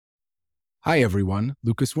Hi everyone,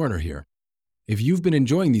 Lucas Werner here. If you've been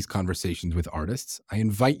enjoying these conversations with artists, I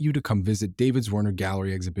invite you to come visit David's Werner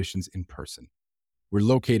Gallery exhibitions in person. We're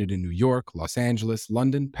located in New York, Los Angeles,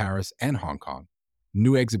 London, Paris, and Hong Kong.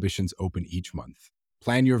 New exhibitions open each month.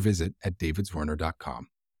 Plan your visit at davidswerner.com.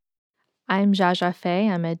 I'm Jaja Fay.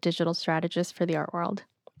 I'm a digital strategist for the art world.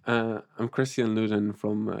 I'm Christian Luden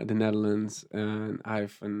from the Netherlands, and I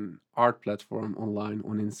have an art platform online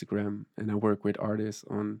on Instagram, and I work with artists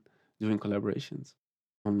on doing collaborations.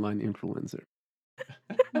 Online influencer.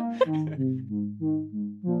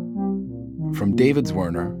 From David's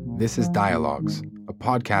Werner, this is Dialogues, a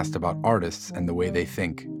podcast about artists and the way they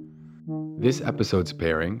think. This episode's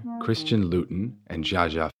pairing, Christian Luton and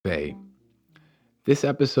Jaja Fay. This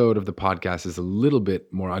episode of the podcast is a little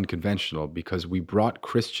bit more unconventional because we brought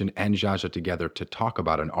Christian and Jaja together to talk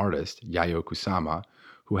about an artist, Yayoi Kusama,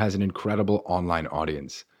 who has an incredible online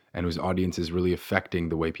audience and whose audience is really affecting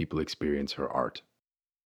the way people experience her art.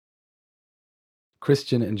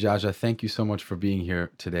 Christian and Jaja, thank you so much for being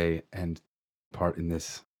here today and part in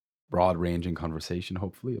this broad-ranging conversation,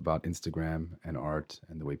 hopefully, about Instagram and art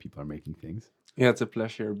and the way people are making things. Yeah, it's a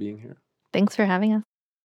pleasure being here. Thanks for having us.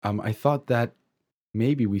 I thought that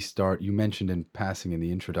maybe we start, you mentioned in passing in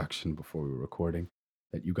the introduction before we were recording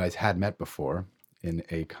that you guys had met before in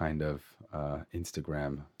a kind of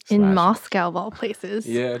Instagram. In Moscow, of all places.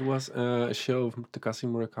 Yeah, it was a show of Takashi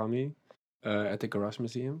Murakami at the Garage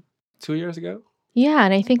Museum 2 years ago. Yeah,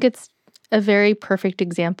 and I think it's a very perfect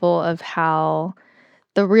example of how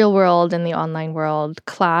the real world and the online world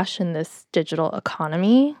clash in this digital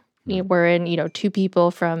economy, wherein, two people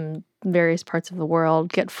from various parts of the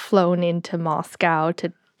world get flown into Moscow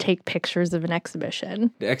to take pictures of an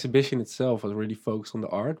exhibition. The exhibition itself was really focused on the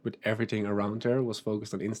art, but everything around there was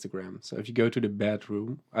focused on Instagram. So if you go to the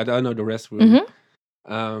bedroom, I don't know the restroom,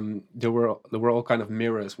 there were all kind of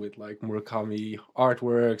mirrors with like Murakami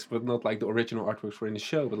artworks, but not like the original artworks were in the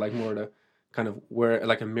show, but like more the kind of where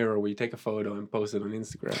like a mirror where you take a photo and post it on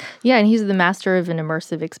Instagram. Yeah, and he's the master of an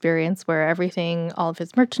immersive experience where all of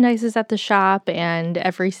his merchandise is at the shop, and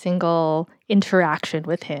every single interaction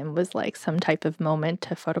with him was like some type of moment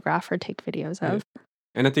to photograph or take videos of. Yeah.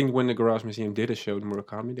 And I think when the Garage Museum did a show with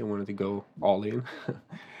Murakami, they wanted to go all in.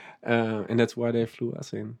 And that's why they flew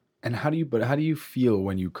us in. And how do you feel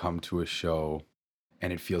when you come to a show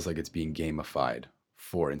and it feels like it's being gamified?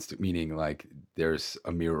 For instance, meaning like there's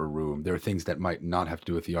a mirror room. There are things that might not have to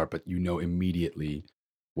do with the art, but you know immediately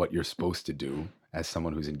what you're supposed to do as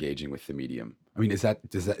someone who's engaging with the medium. I mean, is that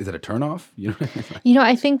a turnoff?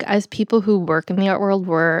 I think as people who work in the art world,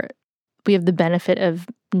 we have the benefit of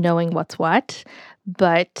knowing what's what.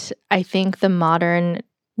 But I think the modern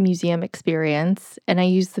museum experience, and I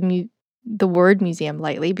use the word museum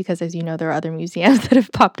lightly because, as you know, there are other museums that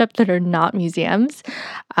have popped up that are not museums.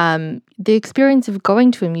 The experience of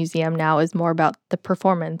going to a museum now is more about the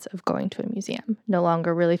performance of going to a museum, no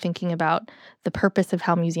longer really thinking about the purpose of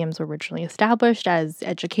how museums were originally established as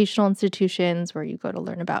educational institutions where you go to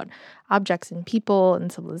learn about objects and people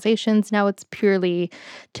and civilizations. Now it's purely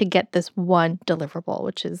to get this one deliverable,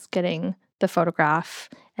 which is getting the photograph,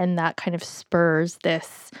 and that kind of spurs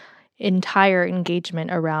this entire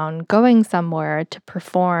engagement around going somewhere to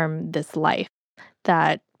perform this life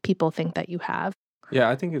that people think that you have. Yeah,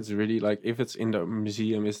 I think it's really like if it's in the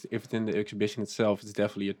museum, if it's in the exhibition itself, it's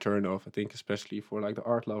definitely a turn off. I think especially for like the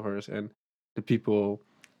art lovers and the people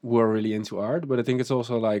who are really into art. But I think it's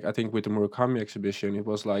also like I think with the Murakami exhibition, it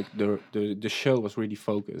was like the show was really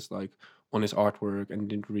focused like on his artwork and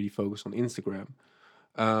didn't really focus on Instagram.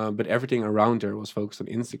 But everything around there was focused on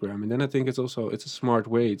Instagram. And then I think it's a smart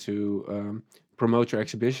way to promote your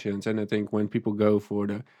exhibitions. And I think when people go for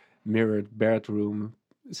the mirrored bedroom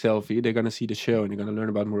selfie, they're going to see the show and they're going to learn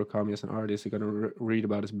about Murakami as an artist. They're going to read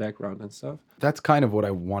about his background and stuff. That's kind of what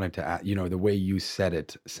I wanted to add. The way you said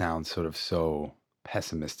it sounds sort of so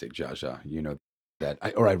pessimistic, Jaja,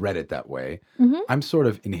 I read it that way. Mm-hmm. I'm sort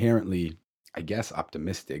of inherently, I guess,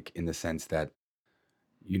 optimistic in the sense that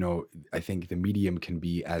I think the medium can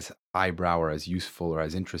be as highbrow or as useful or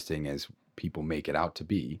as interesting as people make it out to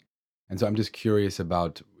be. And so I'm just curious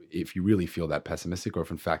about if you really feel that pessimistic or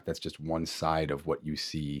if in fact that's just one side of what you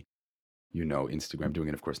see, Instagram doing.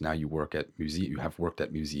 And of course, now you have worked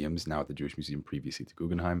at museums, now at the Jewish Museum, previously to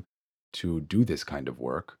Guggenheim, to do this kind of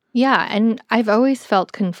work. Yeah, and I've always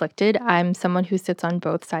felt conflicted. I'm someone who sits on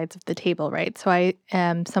both sides of the table, right? So I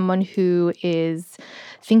am someone who is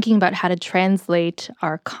thinking about how to translate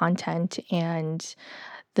our content and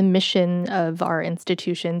the mission of our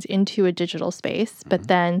institutions into a digital space, but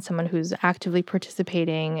then someone who's actively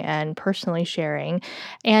participating and personally sharing.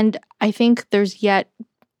 And I think there's yet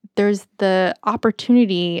there's the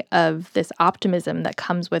opportunity of this optimism that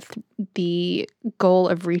comes with the goal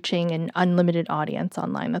of reaching an unlimited audience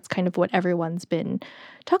online. That's kind of what everyone's been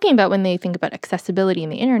talking about when they think about accessibility in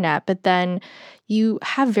the internet. But then you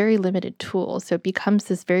have very limited tools. So it becomes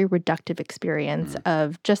this very reductive experience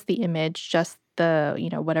of just the image, just the,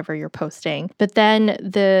 whatever you're posting. But then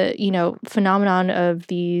the, phenomenon of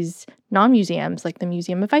these non-museums, like the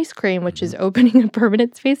Museum of Ice Cream, which is opening a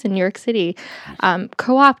permanent space in New York City,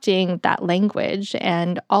 co-opting that language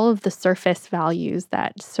and all of the surface values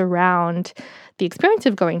that surround the experience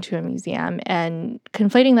of going to a museum and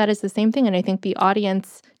conflating that as the same thing. And I think the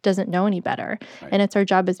audience doesn't know any better. Right. And it's our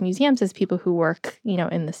job as museums, as people who work,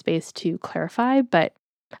 in the space, to clarify. But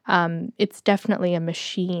it's definitely a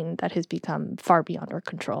machine that has become far beyond our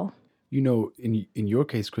control. In your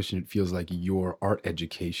case, Christian, it feels like your art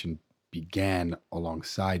education began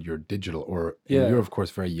alongside your digital, and you're of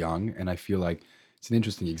course very young, and I feel like it's an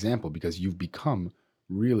interesting example because you've become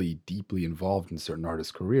really deeply involved in certain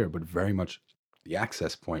artists' career, but very much the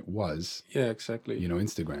access point was, Yeah, exactly.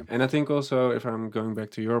 Instagram. And I think also, if I'm going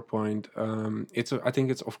back to your point, I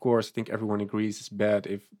think it's, of course, I think everyone agrees it's bad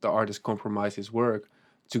if the artist compromises his work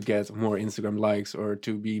to get more Instagram likes or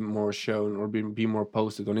to be more shown or be more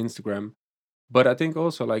posted on Instagram. But I think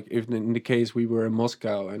also, like, if in the case we were in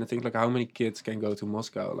Moscow, and I think, like, how many kids can go to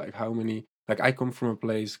Moscow? Like, how many, like, I come from a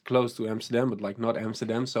place close to Amsterdam, but like not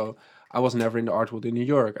Amsterdam. So I was never in the art world in New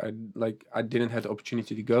York. I didn't have the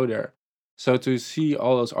opportunity to go there. So to see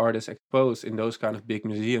all those artists exposed in those kind of big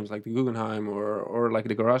museums, like the Guggenheim or like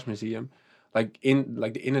the Garage Museum, like in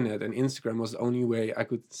like the internet and Instagram was the only way I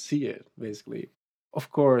could see it, basically. Of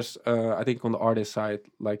course, I think on the artist side,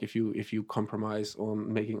 like if you compromise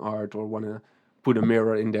on making art or want to put a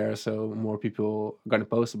mirror in there so more people are gonna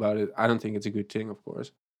post about it, I don't think it's a good thing, of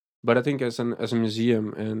course. But I think as a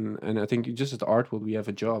museum and I think just as the art world, we have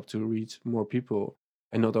a job to reach more people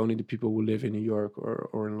and not only the people who live in New York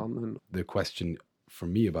or in London. The question for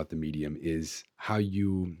me about the medium is how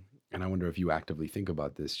you, and I wonder if you actively think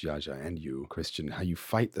about this, Jaja, and you, Christian, how you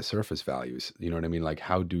fight the surface values. You know what I mean? Like,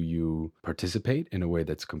 how do you participate in a way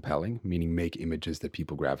that's compelling, meaning make images that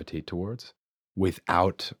people gravitate towards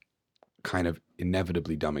without kind of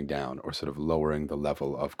inevitably dumbing down or sort of lowering the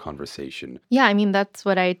level of conversation? Yeah, I mean, that's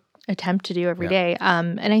what I attempt to do every day.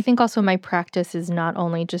 And I think also my practice is not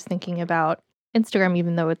only just thinking about Instagram,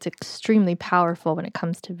 even though it's extremely powerful when it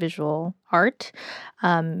comes to visual art,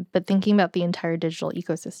 but thinking about the entire digital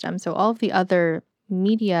ecosystem. So all of the other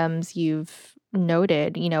mediums you've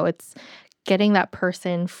noted, it's getting that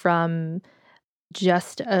person from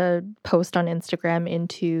just a post on Instagram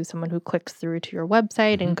into someone who clicks through to your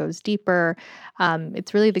website and goes deeper.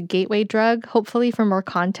 It's really the gateway drug, hopefully, for more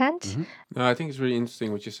content. No, I think it's really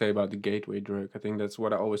interesting what you say about the gateway drug. I think that's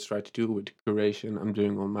what I always try to do with the curation I'm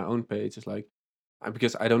doing on my own page. It's like,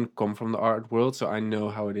 because I don't come from the art world, so I know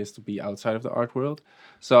how it is to be outside of the art world.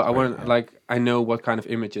 So I know what kind of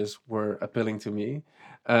images were appealing to me,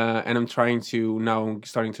 and I'm trying to now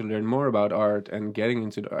starting to learn more about art and getting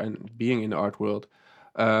into and being in the art world.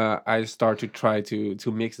 I start to try to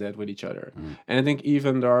mix that with each other, and I think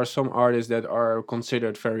even there are some artists that are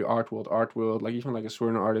considered very art world, like even like a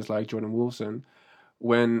certain artist like Jordan Wolfson.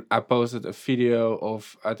 When I posted a video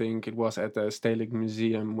of, I think it was at the Stedelijk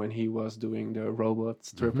Museum when he was doing the robot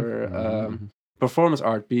stripper performance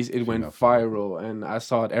art piece, it went viral, and I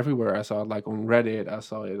saw it everywhere. I saw it like on Reddit, I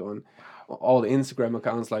saw it on all the Instagram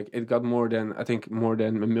accounts. Like it got more than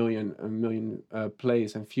a million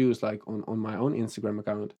plays and views, like on my own Instagram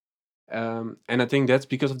account. And I think that's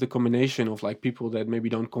because of the combination of like people that maybe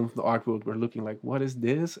don't come from the art world were looking like, what is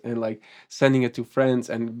this? And like sending it to friends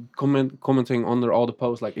and commenting under all the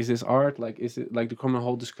posts, like, is this art? Like, is it like the common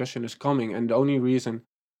whole discussion is coming? And the only reason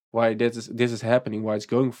why this is happening, why it's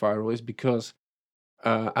going viral, is because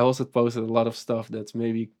I also posted a lot of stuff that's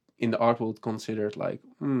maybe in the art world considered like,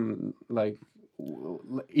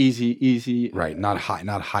 easy, Right, not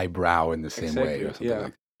highbrow in the same way or exactly, something yeah. like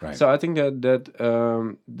that. Right. So I think that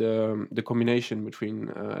the combination between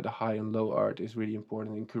the high and low art is really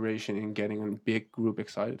important in curation and getting a big group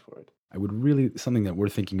excited for it. Something that we're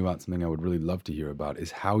thinking about, something I would really love to hear about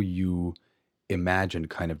is how you imagine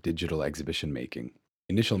kind of digital exhibition making.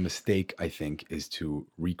 Initial mistake, I think, is to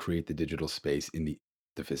recreate the digital space in the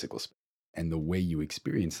physical space. And the way you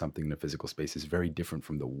experience something in a physical space is very different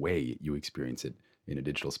from the way you experience it in a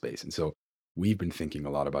digital space. And so we've been thinking a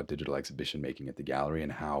lot about digital exhibition making at the gallery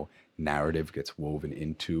and how narrative gets woven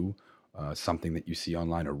into something that you see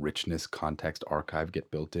online, a richness, context, archive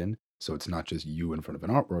get built in. So it's not just you in front of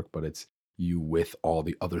an artwork, but it's you with all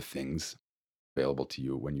the other things available to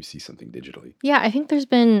you when you see something digitally. Yeah, I think there's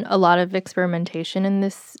been a lot of experimentation in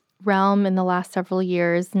this realm in the last several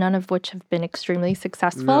years, none of which have been extremely No,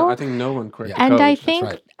 successful. I think no one cracked Yeah. the And I code. That's think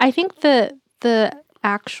right. I think the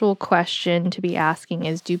actual question to be asking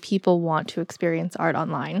is, do people want to experience art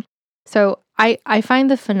online? So I find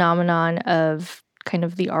the phenomenon of kind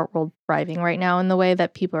of the art world thriving right now in the way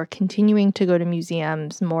that people are continuing to go to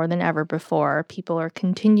museums more than ever before. People are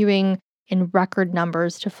continuing in record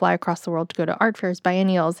numbers to fly across the world to go to art fairs,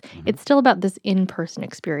 biennials. Mhm. It's still about this in-person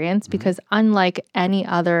experience Mhm. because unlike any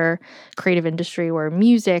other creative industry where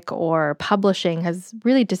music or publishing has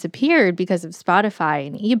really disappeared because of Spotify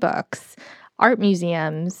and ebooks, art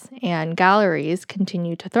museums and galleries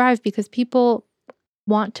continue to thrive because people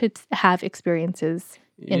want to have experiences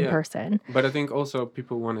in Yeah, person. but I think also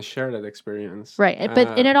people want to share that experience. Right.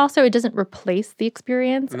 But and it doesn't replace the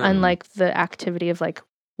experience, No. unlike the activity of like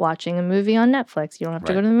watching a movie on Netflix. You don't have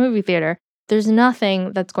to go Right. to the movie theater. There's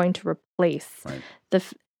nothing that's going to replace Right.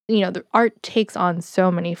 the art takes on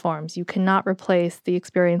so many forms. You cannot replace the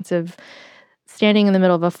experience of standing in the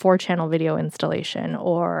middle of a 4-channel video installation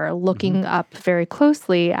or looking up very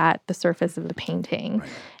closely at the surface of the painting. Right.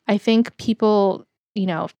 I think people,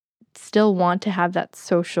 still want to have that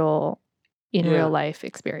social in Yeah. real life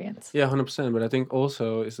experience. Yeah, 100%. But I think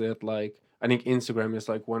also is that like I think Instagram is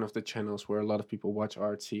like one of the channels where a lot of people watch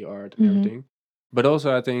art, see art, and Mhm. everything. But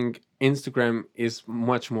also, I think Instagram is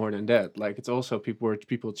much more than that. Like it's also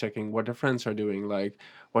people checking what their friends are doing, like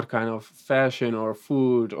what kind of fashion or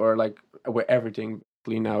food or like where everything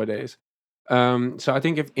basically nowadays. So I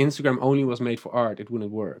think if Instagram only was made for art, it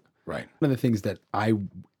wouldn't work. Right. One of the things that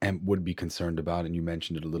would be concerned about, and you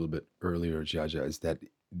mentioned it a little bit earlier, Jaja, is that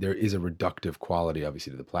there is a reductive quality,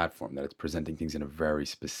 obviously, to the platform, that it's presenting things in a very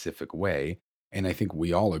specific way. And I think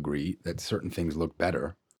we all agree that certain things look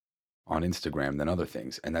better on Instagram than other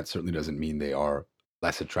things. And that certainly doesn't mean they are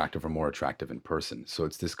less attractive or more attractive in person. So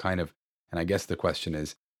it's this kind of, and I guess the question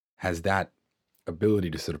is, has that ability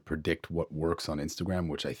to sort of predict what works on Instagram,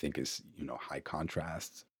 which I think is, high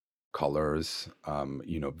contrast, colors,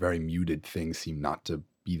 very muted things seem not to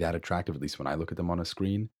be that attractive, at least when I look at them on a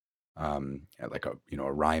screen. Like a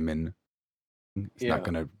Ryman, it's Yeah, not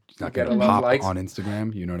get gonna a lot of pop likes. on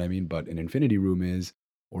Instagram, you know what I mean? But an Infinity Room is,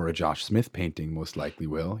 or a Josh Smith painting most likely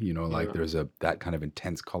will, like Yeah. there's that kind of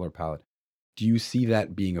intense color palette. Do you see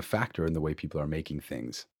that being a factor in the way people are making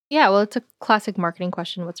things? Yeah, well, it's a classic marketing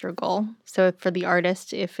question. What's your goal? So for the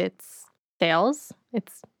artist, if it's sales,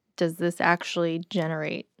 does this actually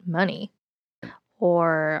generate money? Or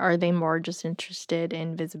are they more just interested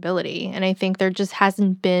in visibility? And I think there just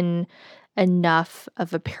hasn't been enough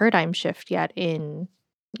of a paradigm shift yet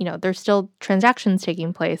there's still transactions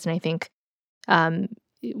taking place. And I think um,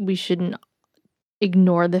 we shouldn't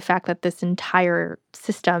ignore the fact that this entire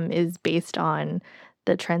system is based on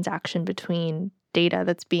the transaction between data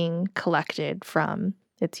that's being collected from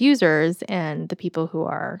its users and the people who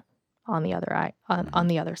are on the on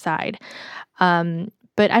the other side.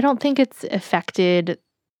 But I don't think it's affected,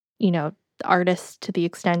 the artists to the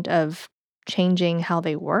extent of changing how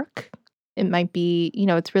they work. It might be,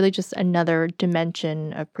 it's really just another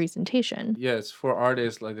dimension of presentation. Yes, for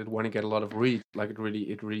artists like that want to get a lot of reach, like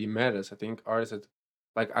it really matters. I think artists that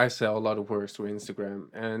like I sell a lot of works through Instagram,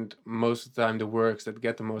 and most of the time the works that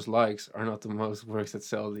get the most likes are not the most works that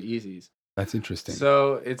sell the easiest. That's interesting.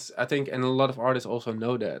 So it's I think, and a lot of artists also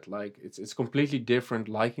know that like it's completely different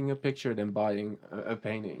liking a picture than buying a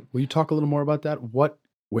painting. Will you talk a little more about that?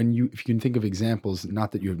 If you can think of examples,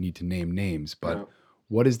 not that you need to name names, but Yeah.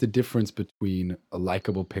 what is the difference between a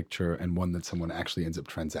likable picture and one that someone actually ends up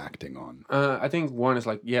transacting on? I think one is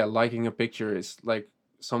like, yeah, liking a picture is like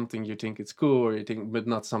something you think it's cool or you think, but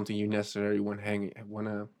not something you necessarily want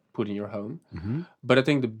to put in your home. Hmm. But I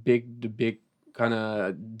think the big kind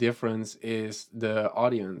of difference is the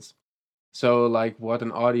audience. So like what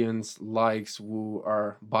an audience likes who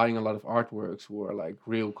are buying a lot of artworks, who are like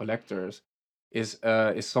real collectors, is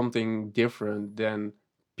something different than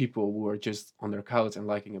people who are just on their couch and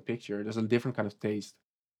liking a picture. There's a different kind of taste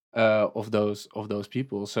of those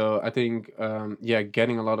people. So I think yeah,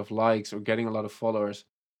 getting a lot of likes or getting a lot of followers.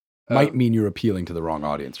 Might mean you're appealing to the wrong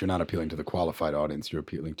audience. You're not appealing to the qualified audience. You're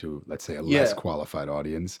appealing to, let's say, a less Yeah, qualified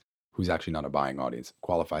audience who's actually not a buying audience.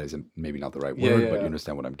 Qualified isn't maybe not the right yeah, word, yeah, but you yeah,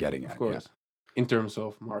 understand what I'm getting of at. Yeah. course. In terms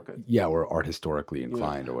of market. Yeah, or art historically Yeah,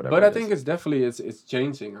 inclined or whatever but I it think is. it's definitely it's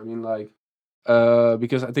changing. I mean, like,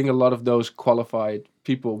 because I think a lot of those qualified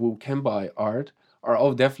people who can buy art are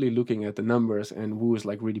all definitely looking at the numbers and who is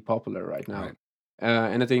like really popular right now. Right.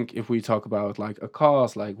 And I think if we talk about like a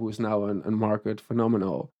cause, like who is now a market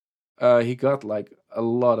phenomenal, he got like a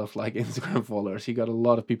lot of like Instagram followers. He got a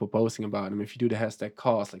lot of people posting about him. If you do the hashtag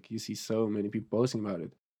cause, like you see so many people posting about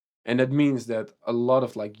it. And that means that a lot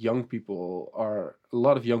of young people are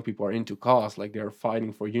into cause, like they're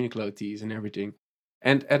fighting for Uniqlo tees and everything.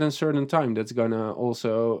 And at a certain time, that's gonna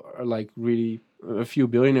also like really a few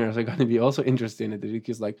billionaires are gonna be also interested in it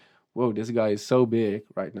because like, whoa, this guy is so big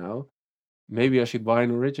right now. Maybe I should buy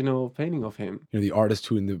an original painting of him. The artist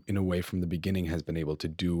who in a way from the beginning has been able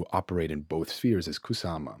to operate in both spheres is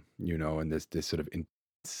Kusama, and this sort of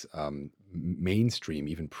mainstream,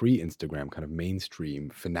 even pre-Instagram kind of mainstream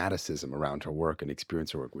fanaticism around her work and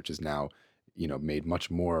experience her work, which is now, made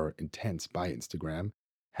much more intense by Instagram,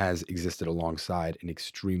 has existed alongside an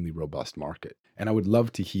extremely robust market. And I would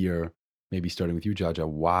love to hear, maybe starting with you,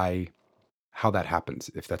 Jaja, how that happens,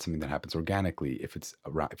 if that's something that happens organically, if it's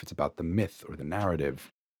about the myth or the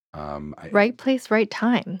narrative. Right place, right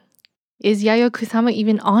time. Is Yayoi Kusama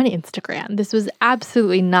even on Instagram? This was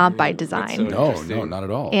absolutely not by design. No, not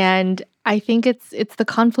at all. And I think it's the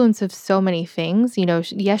confluence of so many things.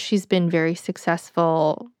 Yes, she's been very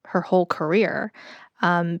successful her whole career.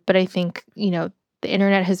 But I think, the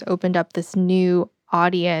internet has opened up this new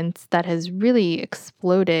audience that has really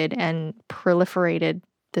exploded and proliferated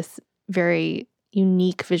this very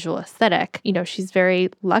unique visual aesthetic. She's very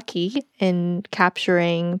lucky in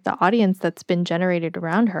capturing the audience that's been generated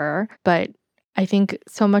around her, but I think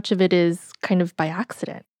so much of it is kind of by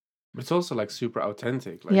accident. But it's also like super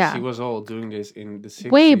authentic. Like she was all doing this in the 60s.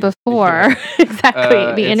 Way before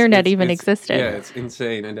exactly the internet even existed. Yeah, it's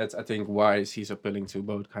insane. And that's I think why she's appealing to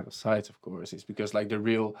both kind of sides, of course, is because like the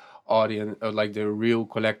real audience or like the real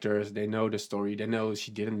collectors, they know the story. They know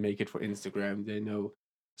she didn't make it for Instagram. They know.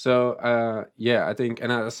 So I think,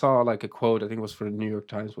 and I saw like a quote, I think it was for the New York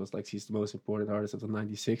Times, was like she's the most important artist of the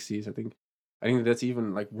 1960s. I think that's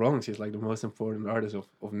even like wrong. She's like the most important artist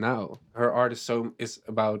of now. Her art is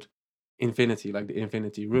about infinity, like the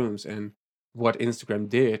infinity rooms. And what Instagram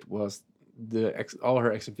did was all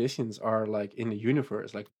her exhibitions are like in the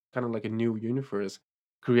universe, like kind of like a new universe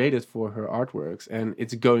created for her artworks, and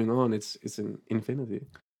it's going on. It's an infinity.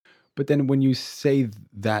 But then when you say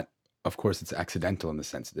that, of course, it's accidental in the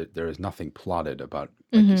sense that there is nothing plotted about,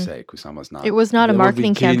 like you say, Kusama's not. It was not a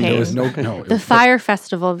marketing campaign. There was no the Fire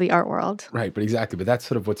Festival of the art world. Right, but exactly. But that's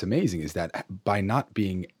sort of what's amazing is that by not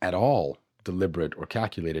being at all deliberate or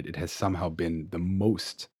calculated, it has somehow been the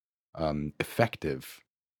most effective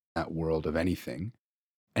in that world of anything.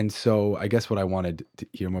 And so I guess what I wanted to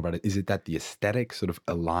hear more about is it that the aesthetic sort of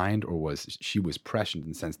aligned, or was she prescient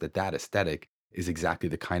in the sense that aesthetic is exactly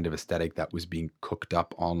the kind of aesthetic that was being cooked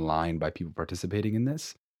up online by people participating in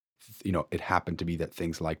this? It happened to be that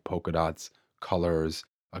things like polka dots, colors,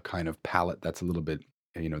 a kind of palette that's a little bit,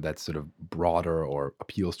 that's sort of broader or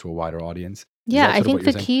appeals to a wider audience. Yeah, I think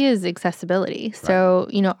the key is accessibility. So,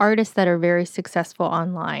 artists that are very successful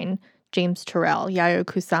online, James Turrell, Yayoi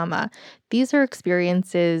Kusama, these are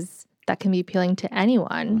experiences that can be appealing to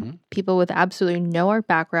anyone, people with absolutely no art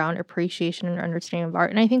background, appreciation, and understanding of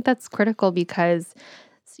art. And I think that's critical because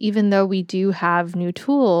even though we do have new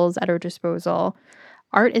tools at our disposal,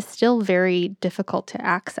 art is still very difficult to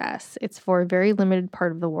access. It's for a very limited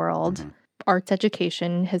part of the world. Arts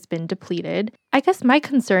education has been depleted. I guess my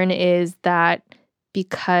concern is that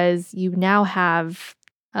because you now have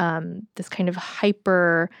this kind of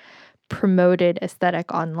hyper promoted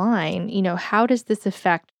aesthetic online, how does this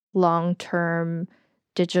affect long-term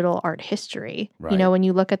digital art history? Right. When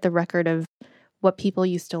you look at the record of what people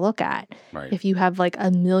used to look at, if you have like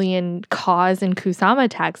 1 million Cause and Kusama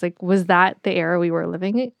tags, like was that the era we were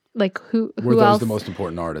living in? Like who were those else? The most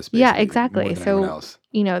important artists? Yeah, exactly. So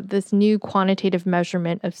this new quantitative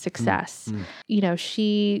measurement of success,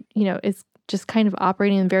 she is just kind of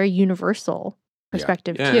operating in a very universal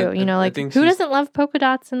perspective too. Like who doesn't love polka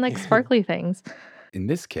dots and like sparkly things? In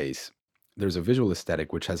this case, there's a visual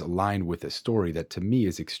aesthetic which has aligned with a story that to me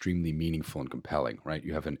is extremely meaningful and compelling, right?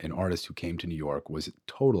 You have an artist who came to New York, was a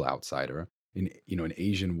total outsider, an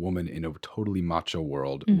Asian woman in a totally macho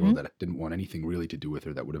world, a world that didn't want anything really to do with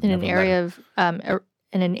her, that would have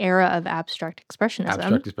in an era of abstract expressionism.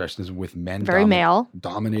 Abstract expressionism with men very male,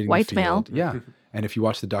 dominating white the field. male. Yeah. And if you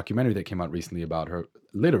watch the documentary that came out recently about her,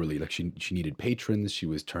 literally, like she needed patrons, she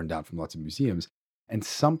was turned down from lots of museums, and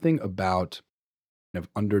something about of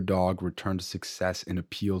underdog, return to success, and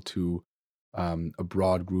appeal to a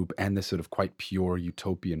broad group, and this sort of quite pure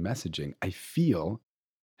utopian messaging, I feel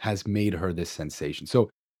has made her this sensation. So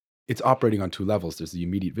it's operating on two levels. There's the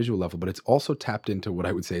immediate visual level, but it's also tapped into what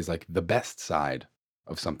I would say is like the best side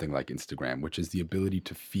of something like Instagram, which is the ability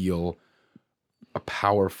to feel a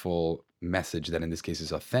powerful message that in this case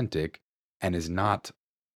is authentic and is not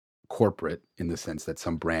corporate in the sense that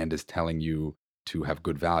some brand is telling you to have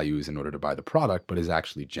good values in order to buy the product, but is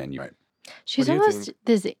actually genuine. She's do you almost think?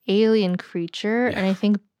 this alien creature. And Yeah. I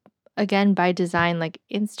think, again, by design, like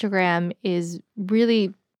Instagram is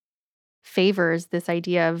really favors this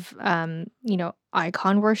idea of,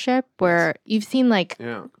 icon worship, where you've seen like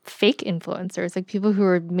Yeah. fake influencers, like people who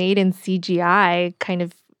are made in CGI, kind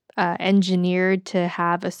of engineered to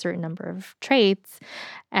have a certain number of traits.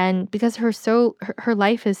 And because her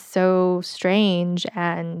life is so strange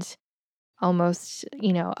and almost,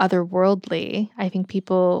 otherworldly, I think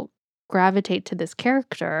people gravitate to this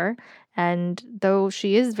character. And though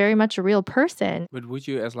she is very much a real person, But would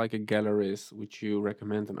you, as like a gallerist, would you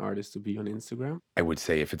recommend an artist to be on Instagram? I would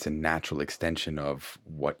say if it's a natural extension of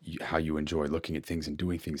how you enjoy looking at things and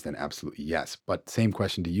doing things, then absolutely yes. But same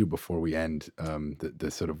question to you before we end,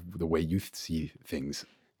 the sort of the way you see things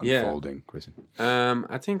Yeah. unfolding, Kristen.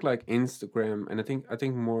 I think like Instagram, and I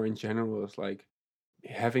think more in general is like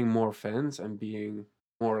having more fans and being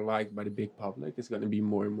more liked by the big public is going to be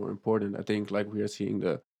more and more important. I think like we are seeing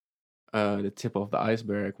the tip of the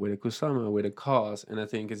iceberg with a Kusama, with a cause, and I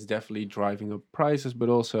think it's definitely driving up prices, but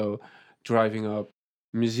also driving up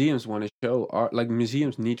museums want to show art. Like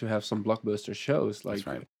museums need to have some blockbuster shows, like That's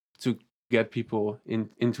right. to get people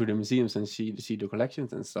into the museums and see the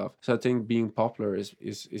collections and stuff. So I think being popular is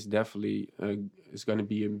definitely is going to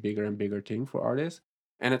be a bigger and bigger thing for artists.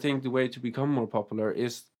 And I think the way to become more popular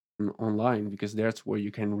is online, because that's where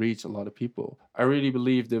you can reach a lot of people. I really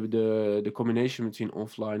believe the combination between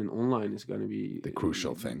offline and online is going to be The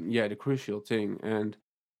crucial thing. Yeah, the crucial thing. And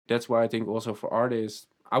that's why I think also for artists,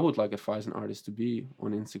 I would like advise an artist to be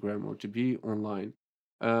on Instagram or to be online,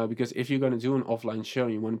 because if you're going to do an offline show,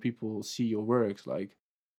 you want people see your works, like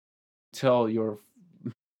tell your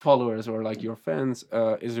followers or like your fans,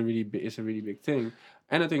 is a really big thing.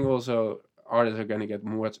 And I think also artists are going to get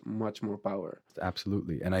much more power.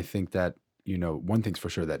 Absolutely. And I think that, one thing's for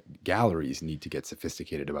sure, that galleries need to get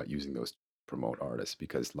sophisticated about using those to promote artists,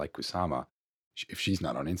 because like Kusama, if she's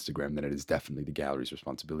not on Instagram, then it is definitely the gallery's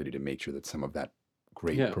responsibility to make sure that some of that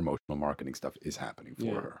great Yeah. promotional marketing stuff is happening for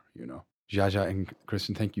Yeah. her. Jaja and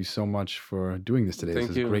Kristen, thank you so much for doing this today. Thank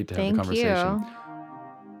This you. is great to have the thank conversation.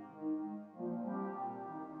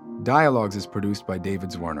 you. Dialogues is produced by David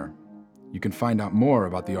Zwerner. You can find out more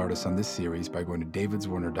about the artists on this series by going to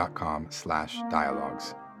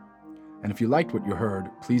davidzwerner.com/dialogues. And if you liked what you heard,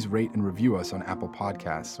 please rate and review us on Apple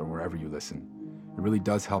Podcasts or wherever you listen. It really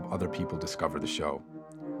does help other people discover the show.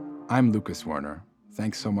 I'm Lucas Werner.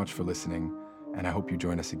 Thanks so much for listening, and I hope you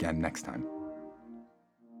join us again next time.